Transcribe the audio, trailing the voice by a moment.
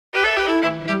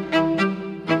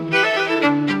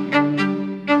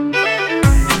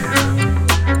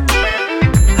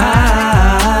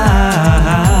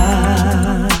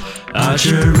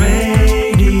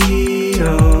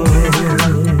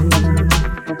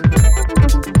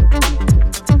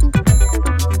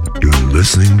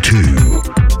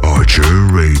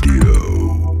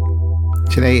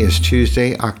Today is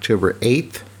Tuesday, October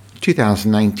 8th,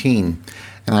 2019,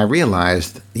 and I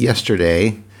realized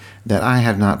yesterday that I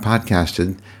have not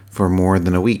podcasted for more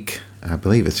than a week. I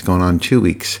believe it's going on 2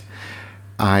 weeks.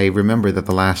 I remember that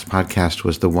the last podcast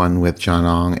was the one with John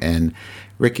Ong and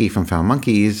Ricky from Found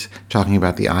Monkeys talking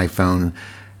about the iPhone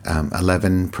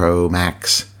 11 Pro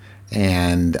Max,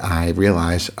 and I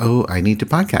realized, I need to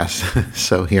podcast.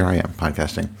 So here I am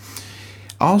podcasting.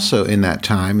 Also in that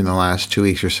time, in the last 2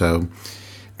 weeks or so,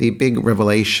 the big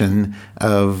revelation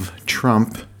of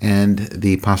Trump and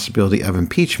the possibility of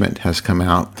impeachment has come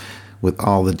out with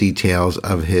all the details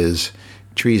of his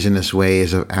treasonous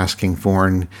ways of asking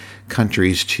foreign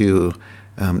countries to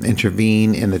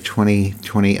intervene in the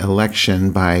 2020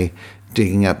 election by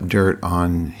digging up dirt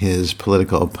on his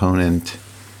political opponent,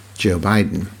 Joe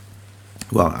Biden.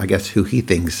 Well, I guess who he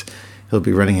thinks he'll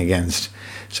be running against.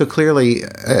 So clearly,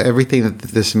 everything that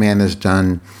this man has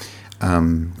done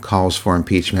calls for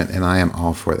impeachment, and I am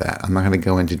all for that. I'm not going to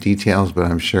go into details, but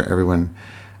I'm sure everyone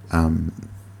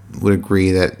would agree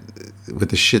that with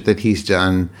the shit that he's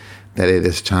done, that it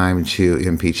is time to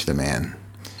impeach the man.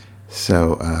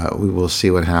 So we will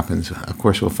see what happens. Of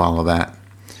course, we'll follow that.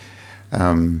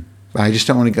 But I just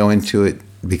don't want to go into it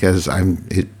because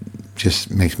it just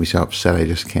makes me so upset. I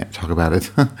just can't talk about it.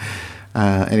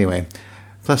 Anyway,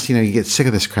 plus, you get sick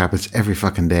of this crap. It's every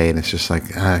fucking day, and it's just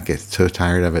like, I get so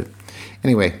tired of it.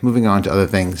 Anyway, moving on to other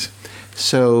things.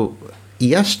 So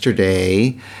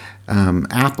yesterday,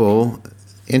 Apple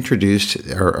introduced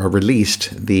or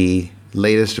released the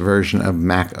latest version of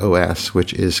Mac OS,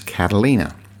 which is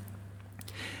Catalina.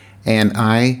 And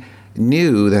I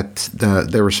knew that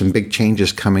there were some big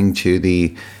changes coming to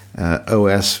the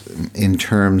OS in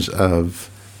terms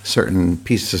of certain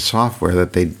pieces of software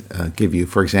that they give you.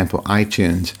 For example,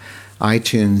 iTunes.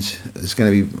 iTunes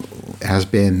has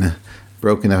been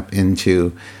broken up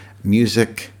into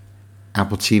music,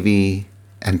 Apple TV,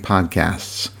 and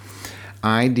podcasts.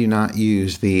 I do not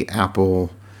use the Apple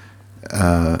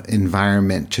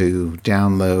environment to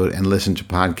download and listen to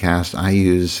podcasts. I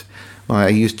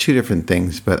use two different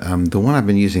things, but the one I've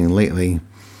been using lately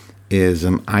is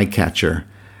iCatcher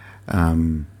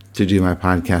to do my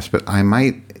podcast. But I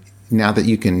might, now that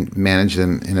you can manage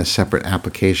them in a separate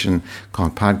application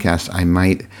called Podcast, I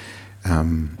might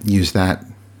use that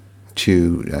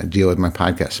to deal with my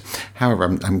podcast. However,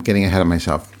 I'm getting ahead of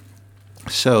myself.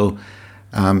 So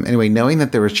anyway, knowing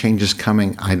that there were changes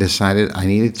coming, I decided I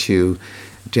needed to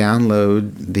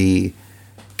download the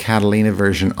Catalina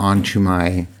version onto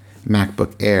my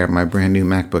MacBook Air, my brand new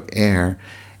MacBook Air,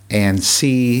 and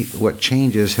see what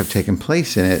changes have taken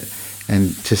place in it,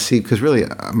 and to see, because really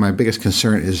my biggest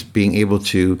concern is being able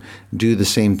to do the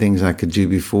same things I could do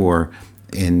before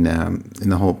in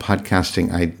the whole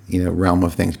podcasting realm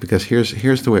of things. Because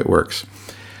here's the way it works.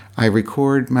 I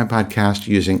record my podcast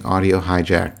using Audio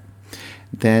Hijack.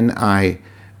 Then I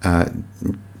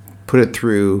put it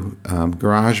through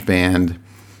GarageBand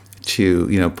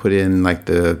to put in like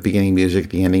the beginning music,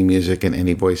 the ending music, and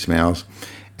any voicemails,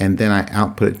 and then I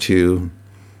output it to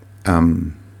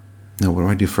what do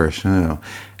I do first? No.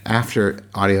 After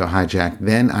Audio Hijack,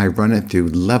 then I run it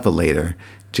through Levelator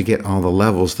to get all the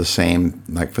levels the same,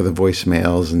 like for the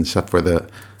voicemails and stuff where the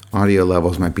audio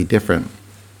levels might be different,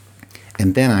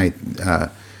 and then I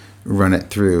run it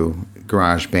through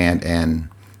GarageBand and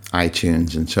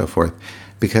iTunes and so forth.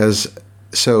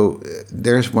 So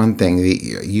there's one thing,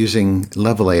 using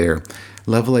Levelator.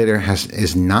 Levelator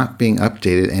is not being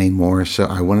updated anymore, so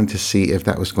I wanted to see if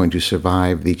that was going to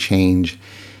survive the change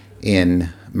in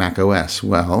macOS.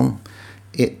 Well,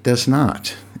 it does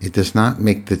not. It does not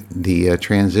make the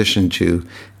transition to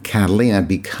Catalina,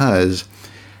 because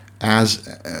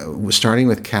starting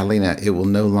with Catalina, it will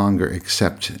no longer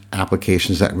accept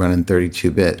applications that run in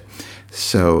 32-bit.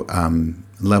 So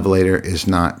Levelator is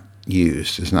not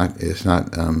used. It's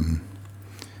not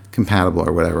compatible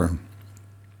or whatever.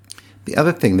 The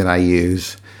other thing that I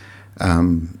use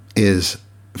is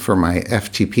for my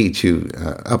FTP to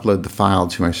upload the file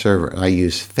to my server. I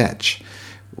use Fetch,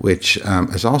 which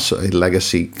is also a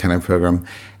legacy kind of program,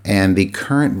 and the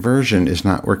current version is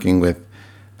not working with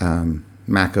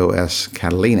macOS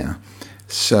Catalina.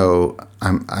 So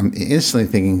I'm instantly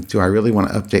thinking, do I really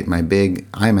want to update my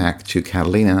big iMac to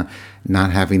Catalina,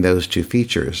 not having those two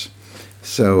features?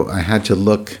 So I had to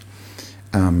look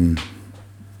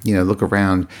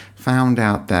around, found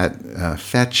out that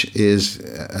Fetch is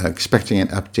expecting an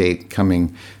update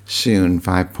coming soon,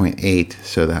 5.8,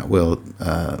 so that will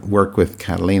work with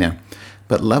Catalina.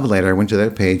 But Levelator, I went to their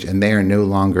page, and they are no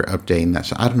longer updating that.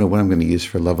 So I don't know what I'm going to use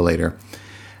for Levelator.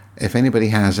 If anybody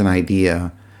has an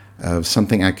idea of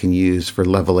something I can use for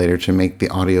Levelator to make the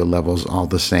audio levels all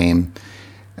the same,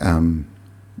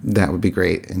 that would be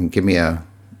great. And give me a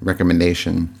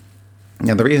recommendation.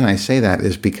 Now, the reason I say that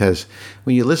is because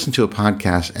when you listen to a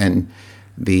podcast and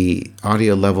the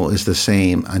audio level is the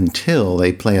same until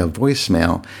they play a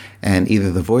voicemail, and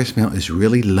either the voicemail is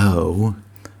really low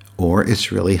or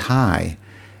it's really high.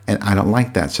 And I don't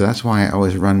like that. So that's why I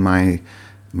always run my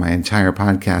entire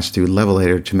podcast through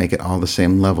Levelator to make it all the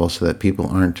same level so that people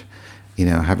aren't,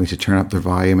 having to turn up their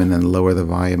volume and then lower the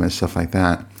volume and stuff like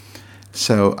that.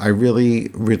 So I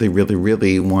really, really, really,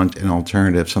 really want an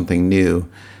alternative, something new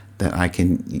that I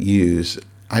can use.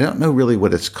 I don't know really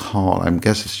what it's called. I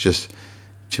guess it's just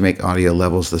to make audio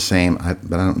levels the same,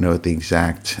 but I don't know what the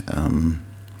exact,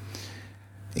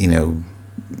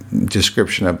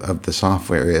 description of the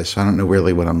software is. So I don't know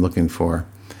really what I'm looking for.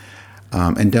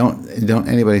 And don't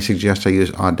anybody suggest I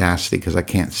use Audacity, because I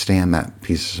can't stand that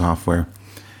piece of software.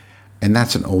 And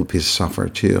that's an old piece of software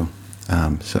too.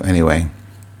 So anyway,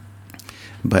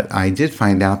 but I did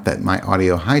find out that my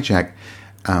Audio Hijack,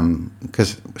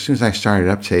 because as soon as I started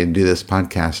up today to do this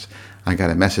podcast, I got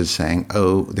a message saying,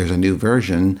 oh, there's a new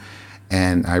version.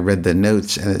 And I read the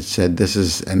notes and it said this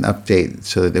is an update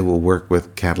so that it will work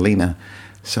with Catalina.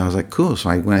 So I was like, cool. So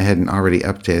I went ahead and already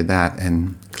updated that,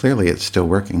 and clearly it's still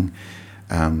working.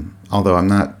 Although I'm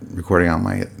not recording on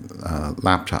my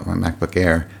laptop, my MacBook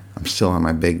Air. I'm still on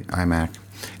my big iMac.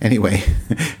 Anyway,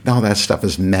 all that stuff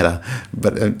is meta.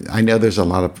 But I know there's a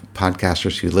lot of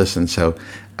podcasters who listen, so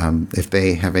if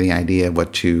they have any idea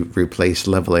what to replace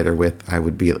Levelator with, I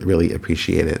would really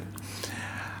appreciate it.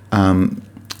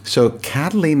 So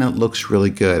Catalina looks really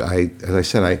good. As I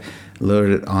said, I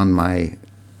loaded it on my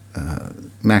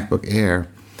MacBook Air,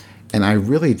 and I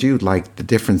really do like the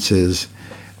differences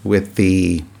with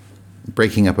the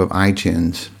breaking up of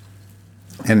iTunes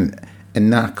and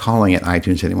not calling it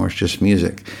iTunes anymore. It's just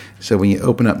music. So when you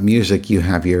open up music, you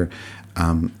have your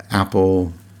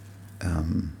Apple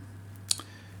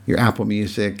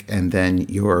Music, and then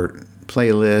your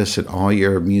playlist and all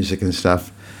your music and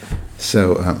stuff.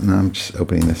 So no, I'm just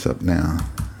opening this up now.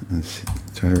 Let's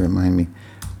try to remind me.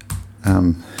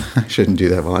 I shouldn't do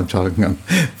that while I'm talking on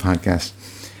podcast.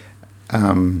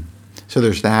 So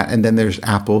there's that, and then there's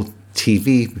Apple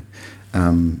TV.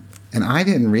 And I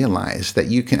didn't realize that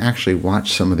you can actually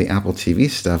watch some of the Apple TV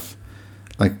stuff.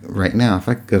 Like right now, if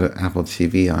I go to Apple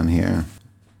TV on here,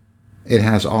 it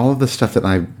has all of the stuff that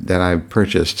I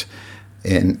purchased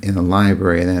in the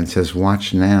library, and then it says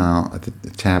 "Watch Now" at the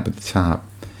tab at the top,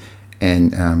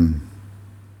 and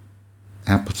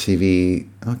Apple TV.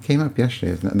 Oh, it came up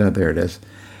yesterday. No, there it is.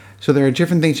 So there are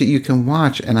different things that you can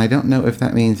watch, and I don't know if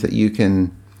that means that you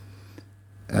can.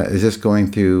 Is this going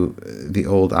through the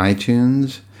old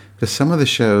iTunes? Because some of the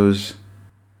shows.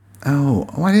 Oh,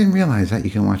 I didn't realize that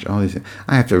you can watch all these.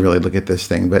 I have to really look at this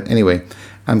thing. But anyway,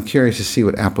 I'm curious to see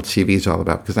what Apple TV is all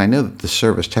about, because I know that the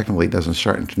service technically doesn't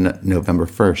start until November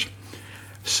 1st.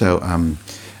 So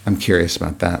I'm curious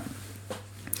about that.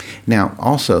 Now,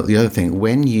 also, the other thing,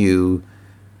 when you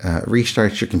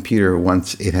restart your computer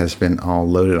once it has been all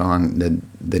loaded on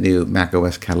the new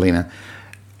macOS Catalina,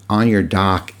 on your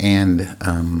dock, and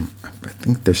I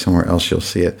think there's somewhere else you'll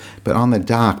see it, but on the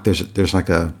dock, there's like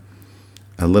a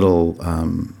little,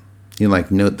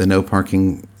 the no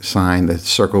parking sign, the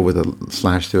circle with a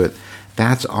slash through it.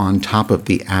 That's on top of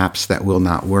the apps that will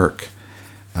not work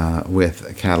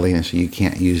with Catalina, so you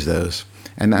can't use those.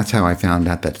 And that's how I found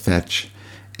out that Fetch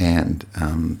and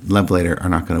Levelator are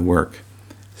not going to work.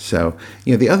 So,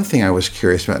 the other thing I was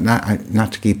curious about,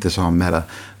 not to keep this all meta,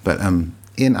 but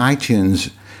in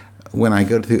iTunes, when I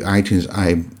go through iTunes,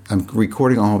 I'm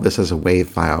recording all of this as a WAV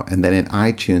file, and then in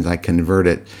iTunes, I convert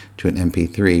it to an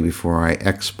MP3 before I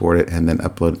export it and then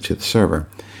upload it to the server.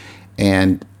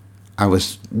 And I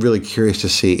was really curious to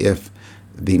see if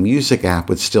the music app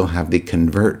would still have the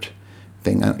convert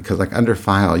thing, because like under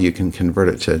File, you can convert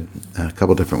it to a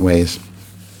couple different ways.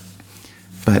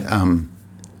 But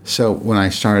so when I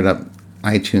started up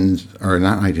when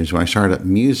I started up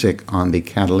music on the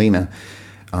Catalina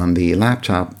on the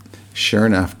laptop, sure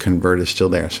enough, convert is still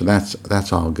there. So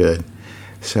that's all good.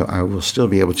 So I will still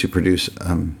be able to produce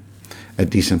a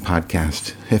decent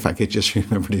podcast if I could just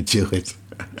remember to do it.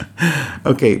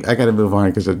 Okay, I got to move on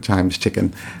because the time's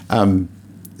ticking.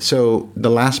 So the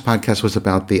last podcast was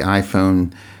about the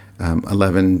iPhone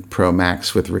 11 Pro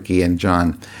Max with Ricky and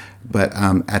John. But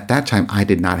at that time, I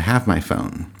did not have my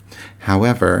phone.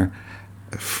 However,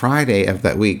 Friday of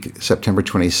that week, September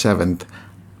 27th,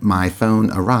 my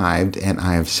phone arrived, and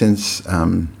I have since,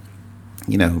 been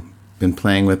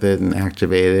playing with it and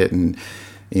activated it and,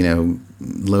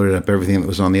 loaded up everything that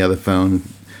was on the other phone,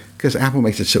 because Apple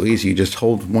makes it so easy. You just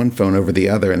hold one phone over the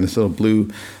other, and this little blue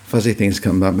fuzzy things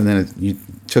come up, and then you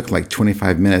took like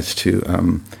 25 minutes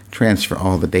to transfer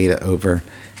all the data over,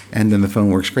 and then the phone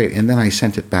works great. And then I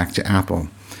sent it back to Apple,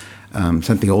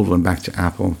 sent the old one back to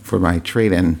Apple for my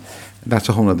trade-in. That's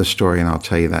a whole other story, and I'll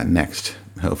tell you that next,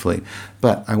 hopefully.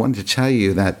 But I wanted to tell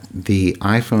you that the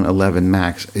iPhone 11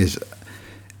 Max is,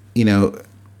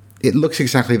 it looks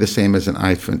exactly the same as an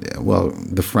iPhone. Well,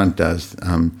 the front does.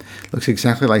 Looks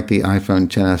exactly like the iPhone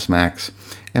XS Max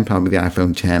and probably the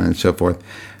iPhone 10 and so forth.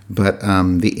 But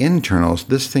the internals,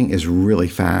 this thing is really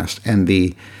fast, and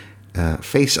the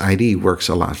Face ID works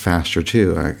a lot faster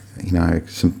too. I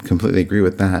completely agree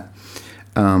with that.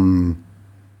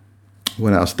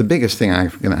 What else? The biggest thing I'm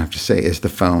going to have to say is the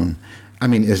phone.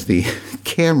 Is the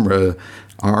camera,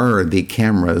 are the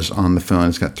cameras on the phone.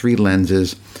 It's got 3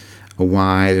 lenses, a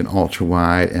wide, an ultra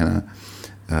wide, and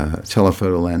a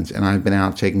telephoto lens. And I've been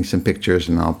out taking some pictures,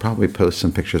 and I'll probably post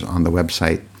some pictures on the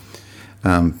website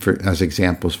as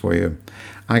examples for you.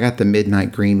 I got the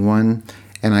midnight green one,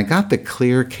 and I got the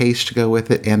clear case to go with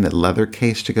it and the leather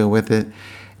case to go with it.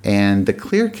 And the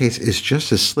clear case is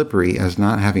just as slippery as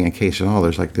not having a case at all.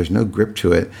 There's no grip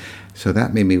to it. So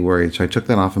that made me worried. So I took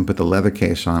that off and put the leather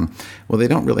case on. Well, they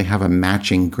don't really have a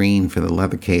matching green for the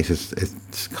leather case.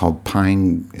 It's called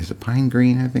pine. Is it pine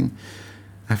green, I think?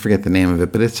 I forget the name of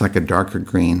it, but it's like a darker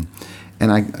green.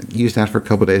 And I used that for a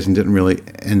couple of days and didn't really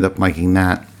end up liking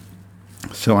that.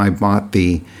 So I bought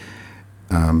the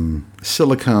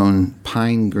silicone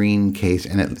pine green case,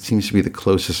 and it seems to be the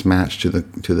closest match to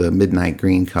the midnight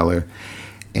green color.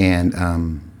 And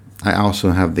I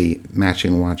also have the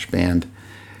matching watch band,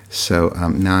 so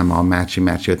now I'm all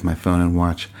matchy with my phone and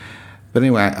watch. But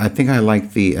anyway, I think I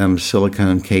like the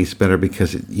silicone case better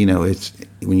because it's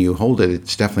when you hold it,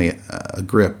 it's definitely a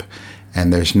grip,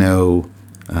 and there's no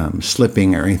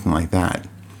slipping or anything like that.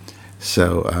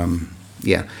 So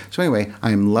yeah. So anyway,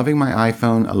 I'm loving my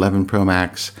iPhone 11 Pro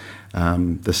Max.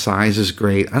 The size is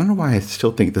great. I don't know why I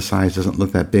still think the size doesn't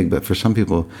look that big, but for some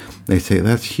people, they say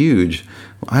that's huge.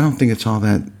 Well, I don't think it's all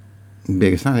that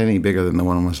big. It's not any bigger than the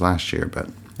one was last year, but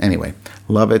anyway,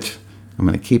 love it. I'm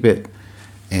going to keep it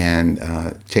and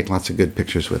take lots of good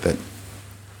pictures with it.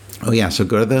 Oh yeah, so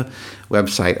go to the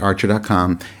website,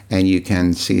 archer.com, and you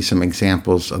can see some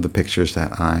examples of the pictures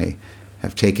that I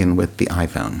have taken with the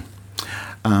iPhone.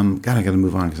 I got to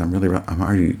move on because I'm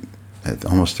already at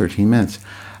almost 13 minutes.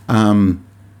 I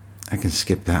can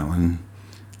skip that one.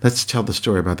 Let's tell the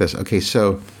story about this. Okay,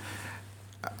 so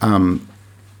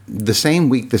the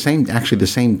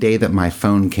same day that my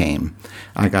phone came,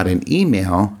 I got an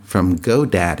email from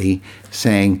GoDaddy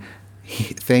saying,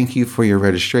 "Thank you for your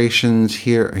registrations.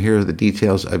 Here are the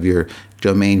details of your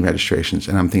domain registrations."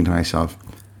 And I'm thinking to myself,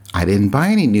 I didn't buy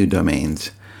any new domains.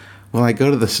 Well, I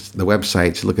go to the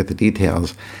website to look at the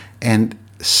details, and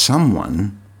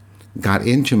someone got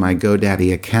into my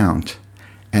GoDaddy account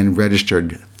and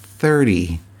registered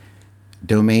 30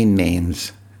 domain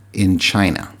names in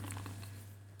China.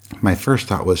 My first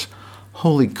thought was,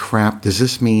 holy crap, does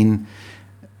this mean...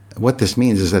 What this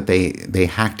means is that they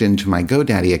hacked into my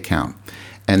GoDaddy account,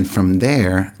 and from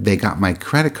there, they got my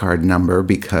credit card number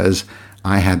because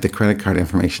I had the credit card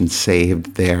information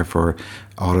saved there for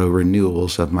auto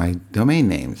renewals of my domain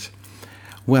names.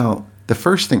 Well, the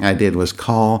first thing I did was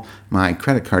call my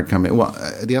credit card company. Well,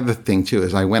 the other thing too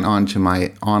is I went on to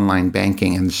my online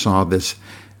banking and saw this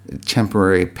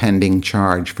temporary pending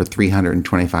charge for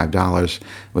 $325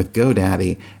 with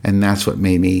GoDaddy, and that's what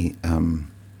made me,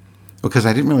 because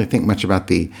I didn't really think much about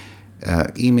the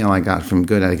email I got from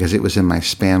GoDaddy because it was in my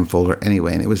spam folder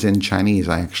anyway, and it was in Chinese.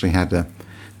 I actually had to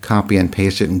copy and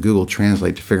paste it in Google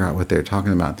Translate to figure out what they were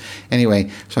talking about. Anyway,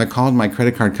 so I called my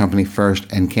credit card company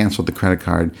first and canceled the credit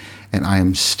card, and I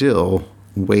am still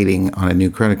waiting on a new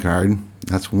credit card.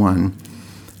 That's one.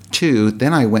 Two,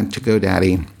 then I went to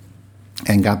GoDaddy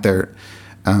and got their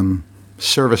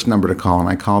service number to call, and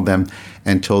I called them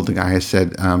and told the guy, I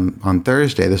said, on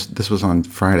Thursday, this was on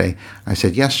Friday, I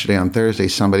said, yesterday on Thursday,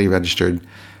 somebody registered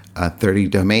 30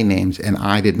 domain names, and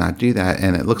I did not do that.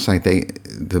 And it looks like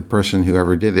the person,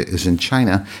 whoever did it, is in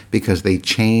China because they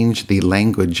changed the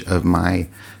language of my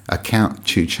account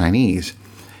to Chinese.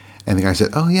 And the guy said,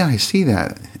 "Oh yeah, I see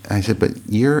that." I said, "But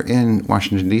you're in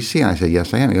Washington, D.C." And I said,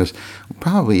 "Yes, I am." He goes,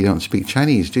 "Probably you don't speak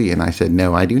Chinese, do you?" And I said,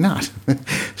 "No, I do not."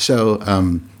 So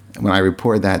when I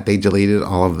reported that, they deleted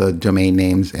all of the domain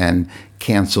names and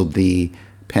canceled the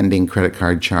pending credit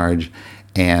card charge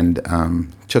and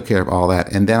took care of all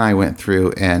that. And then I went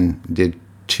through and did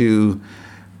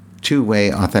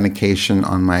two-way authentication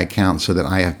on my account so that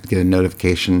I have to get a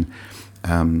notification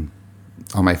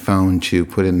on my phone to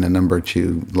put in the number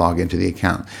to log into the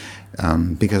account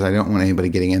because I don't want anybody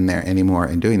getting in there anymore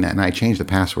and doing that. And I changed the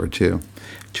password too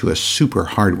to a super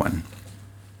hard one.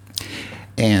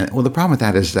 And well, the problem with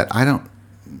that is that I don't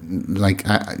like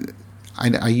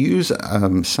I use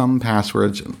some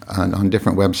passwords on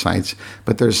different websites,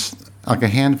 but there's like a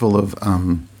handful of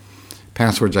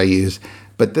passwords I use.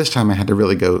 But this time I had to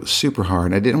really go super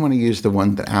hard. I didn't want to use the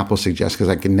one that Apple suggests because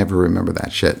I can never remember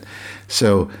that shit.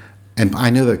 So, and I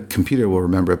know the computer will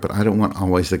remember it, but I don't want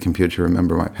always the computer to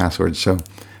remember my password. So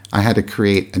I had to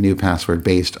create a new password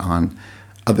based on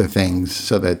other things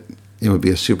so that it would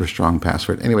be a super strong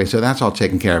password. Anyway, so that's all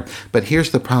taken care of. But here's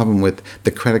the problem with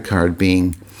the credit card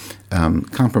being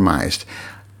compromised.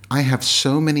 I have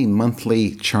so many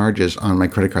monthly charges on my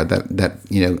credit card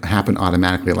that happen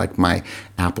automatically, like my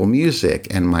Apple Music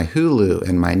and my Hulu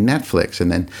and my Netflix and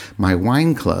then my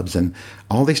wine clubs and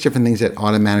all these different things that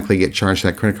automatically get charged to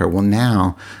that credit card. Well,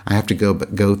 now I have to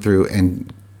go through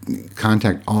and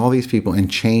contact all these people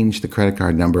and change the credit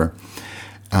card number.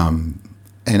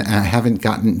 And I haven't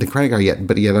gotten the credit card yet,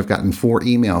 but yet I've gotten 4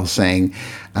 emails saying,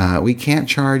 we can't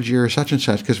charge your such and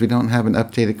such because we don't have an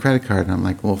updated credit card. And I'm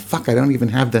like, well, fuck, I don't even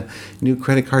have the new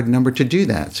credit card number to do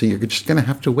that. So you're just going to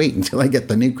have to wait until I get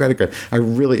the new credit card. I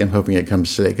really am hoping it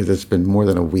comes today because it's been more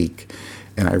than a week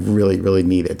and I really, really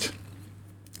need it.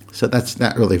 So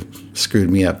that really screwed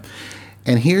me up.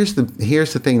 And here's the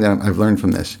thing that I've learned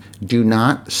from this. Do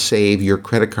not save your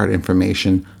credit card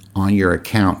information on your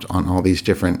account on all these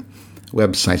different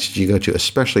websites that you go to,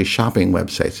 especially shopping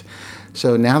websites.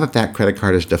 So now that credit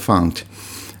card is defunct,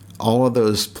 all of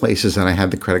those places that I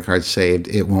had the credit card saved,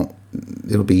 it'll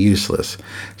be useless.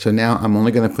 So now I'm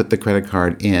only going to put the credit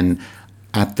card in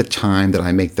at the time that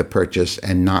I make the purchase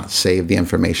and not save the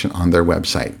information on their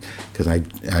website because I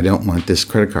don't want this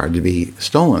credit card to be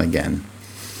stolen again.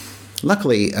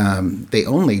 Luckily, they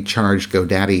only charge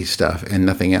GoDaddy stuff and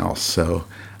nothing else. So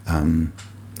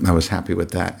I was happy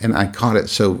with that. And I caught it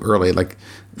so early, like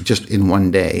just in one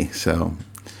day. So,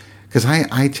 because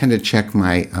I tend to check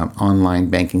my online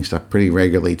banking stuff pretty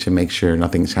regularly to make sure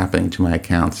nothing's happening to my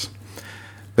accounts.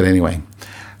 But anyway,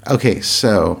 okay,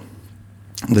 so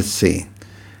let's see.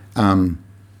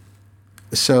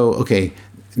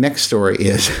 Next story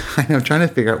is, I'm trying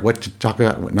to figure out what to talk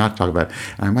about, what not to talk about.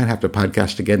 And I might have to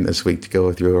podcast again this week to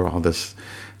go through all this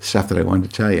stuff that I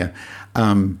wanted to tell you.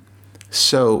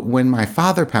 So when my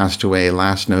father passed away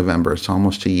last November, it's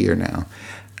almost a year now,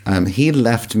 he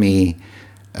left me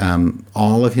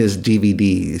all of his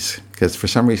DVDs because for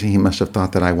some reason he must have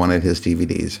thought that I wanted his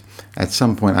DVDs. At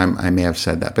some point I may have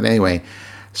said that. But anyway,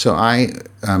 so I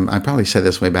probably said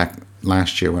this way back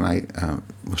last year when I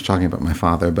was talking about my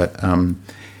father, but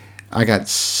I got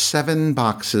 7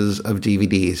 boxes of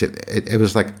DVDs. It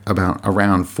was like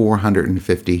around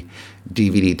 450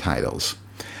 DVD titles.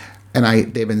 And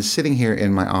they've been sitting here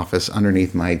in my office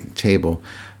underneath my table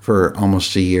for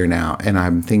almost a year now. And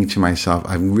I'm thinking to myself,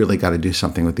 I've really got to do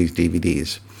something with these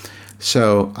DVDs.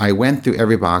 So I went through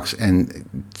every box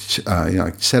and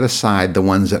set aside the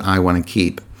ones that I want to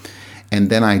keep. And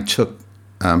then I took,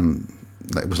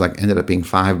 ended up being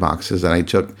 5 boxes that I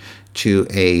took to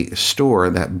a store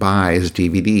that buys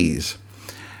DVDs.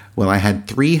 Well, I had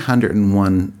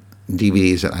 301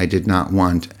 DVDs that I did not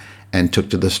want and took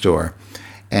to the store.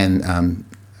 And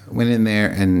went in there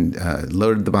and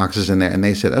loaded the boxes in there. And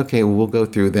they said, okay, well, we'll go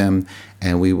through them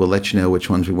and we will let you know which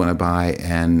ones we want to buy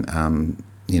and,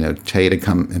 tell you to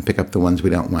come and pick up the ones we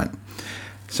don't want.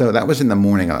 So that was in the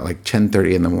morning, like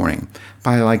 10:30 in the morning.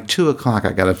 By like 2 o'clock,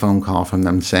 I got a phone call from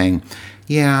them saying,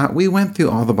 yeah, we went through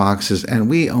all the boxes and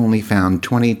we only found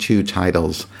 22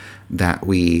 titles that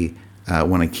we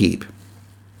want to keep,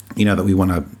 that we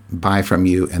want to buy from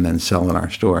you and then sell in our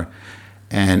store.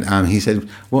 And he said,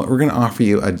 well, we're going to offer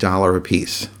you $1 a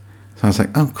piece. So I was like,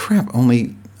 oh, crap,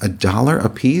 only $1 a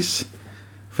piece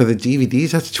for the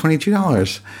DVDs? That's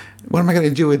 $22. What am I going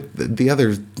to do with the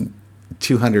other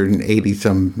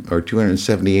 280-some or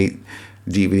 278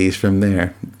 DVDs from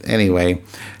there? Anyway,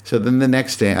 so then the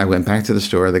next day I went back to the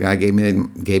store. The guy gave me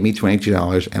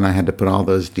 $22, and I had to put all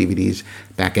those DVDs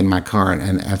back in my car.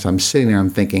 And as I'm sitting there,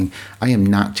 I'm thinking, I am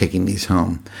not taking these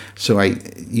home. So I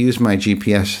used my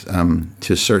GPS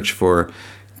to search for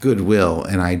Goodwill,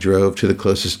 and I drove to the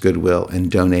closest Goodwill and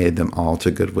donated them all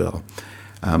to Goodwill.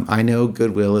 I know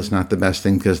Goodwill is not the best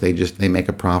thing because they make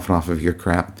a profit off of your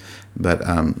crap, but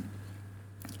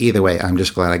either way, I'm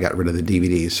just glad I got rid of the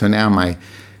DVDs. So now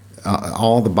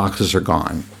all the boxes are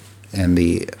gone, and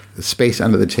the space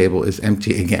under the table is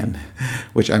empty again,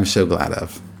 which I'm so glad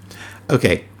of.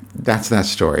 Okay, that's that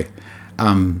story.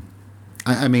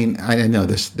 I mean, I know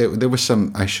this. There was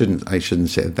some. I shouldn't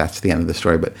say that that's the end of the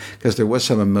story, but because there was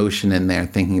some emotion in there,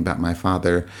 thinking about my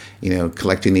father,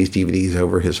 collecting these DVDs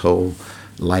over his whole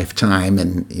lifetime,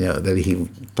 and that he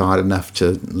thought enough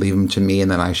to leave them to me, and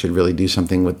that I should really do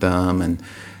something with them, and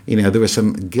there was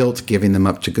some guilt giving them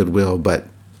up to Goodwill, but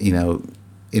in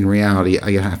reality,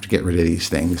 I have to get rid of these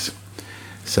things.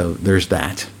 So there's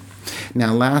that.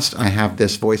 Now, last, I have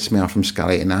this voicemail from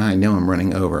Scotty, and I know I'm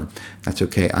running over. That's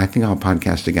okay. I think I'll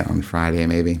podcast again on Friday,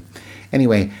 maybe.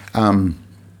 Anyway,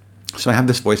 so I have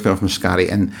this voicemail from Scotty,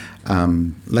 and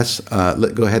let's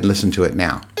go ahead and listen to it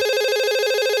now.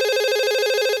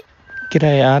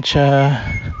 G'day, Archer.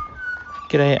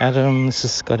 G'day, Adam. This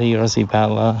is Scotty Rozzy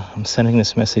Butler. I'm sending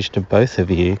this message to both of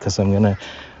you because I'm going to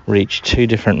reach two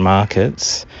different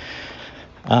markets.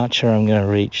 Archer, I'm going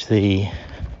to reach the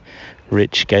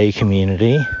rich gay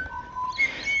community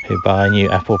who buy new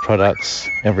Apple products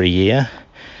every year,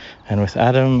 and with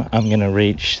Adam I'm going to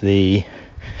reach the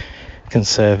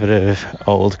conservative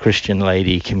old Christian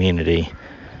lady community.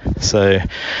 So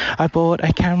I bought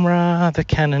a camera, the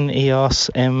Canon EOS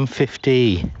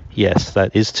M50. Yes,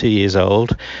 that is 2 years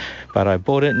old, but I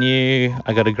bought it new.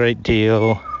 I got a great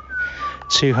deal,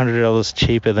 $200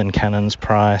 cheaper than Canon's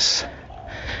price,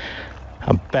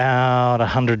 about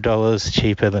 $100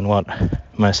 cheaper than what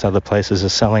most other places are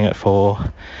selling it for,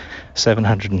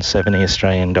 770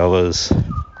 Australian dollars.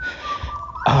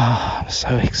 I'm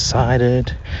so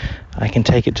excited. I can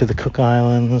take it to the Cook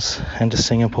Islands and to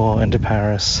Singapore and to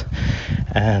Paris,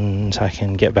 and I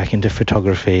can get back into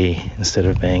photography instead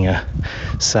of being a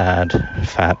sad,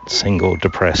 fat, single,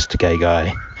 depressed gay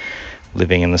guy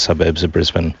living in the suburbs of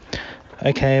Brisbane.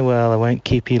 Okay, well, I won't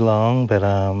keep you long, but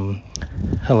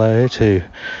hello to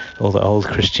all the old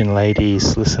Christian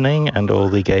ladies listening and all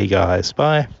the gay guys.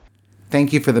 Bye.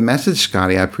 Thank you for the message,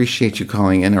 Scotty. I appreciate you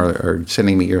calling in or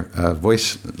sending me your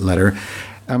voice letter.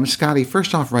 Scotty,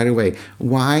 first off, right away,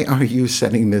 why are you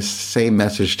sending this same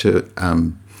message to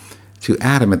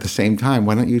Adam at the same time?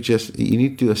 Why don't you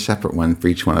need to do a separate one for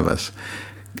each one of us?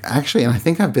 Actually, and I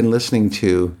think I've been listening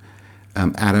to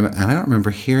Adam, and I don't remember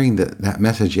hearing that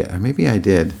message yet. Or maybe I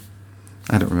did.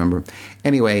 I don't remember.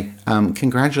 Anyway,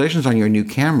 congratulations on your new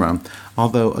camera.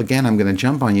 Although, again, I'm going to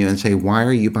jump on you and say, why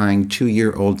are you buying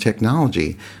 2-year-old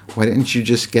technology? Why didn't you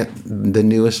just get the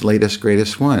newest, latest,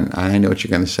 greatest one? I know what you're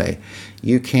going to say.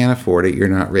 You can't afford it. You're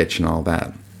not rich and all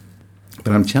that.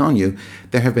 But I'm telling you,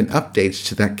 there have been updates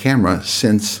to that camera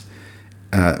since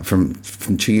from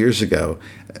 2 years ago.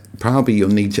 Probably you'll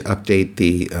need to update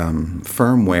the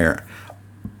firmware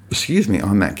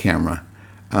on that camera.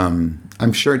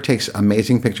 I'm sure it takes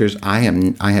amazing pictures. I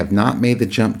have not made the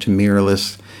jump to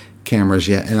mirrorless cameras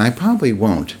yet, and I probably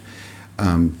won't,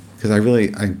 because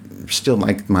I still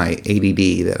like my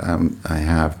ADD that I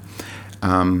have.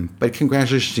 But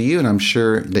congratulations to you, and I'm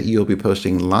sure that you'll be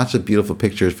posting lots of beautiful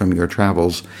pictures from your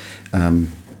travels that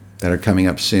are coming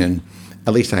up soon.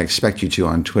 At least I expect you to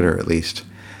on Twitter, at least.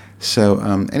 So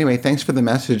anyway, thanks for the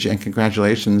message and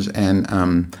congratulations. And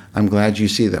I'm glad you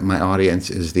see that my audience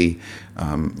is the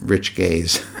rich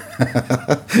gays.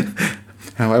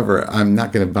 However, I'm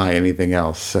not going to buy anything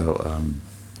else. So,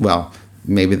 well,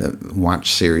 maybe the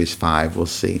Watch Series 5. We'll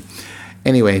see.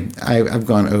 Anyway, I've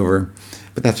gone over,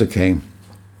 but that's okay.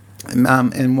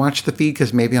 And watch the feed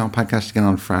because maybe I'll podcast again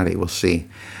on Friday. We'll see.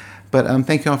 But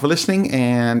thank you all for listening.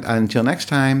 And until next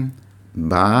time,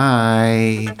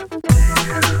 bye.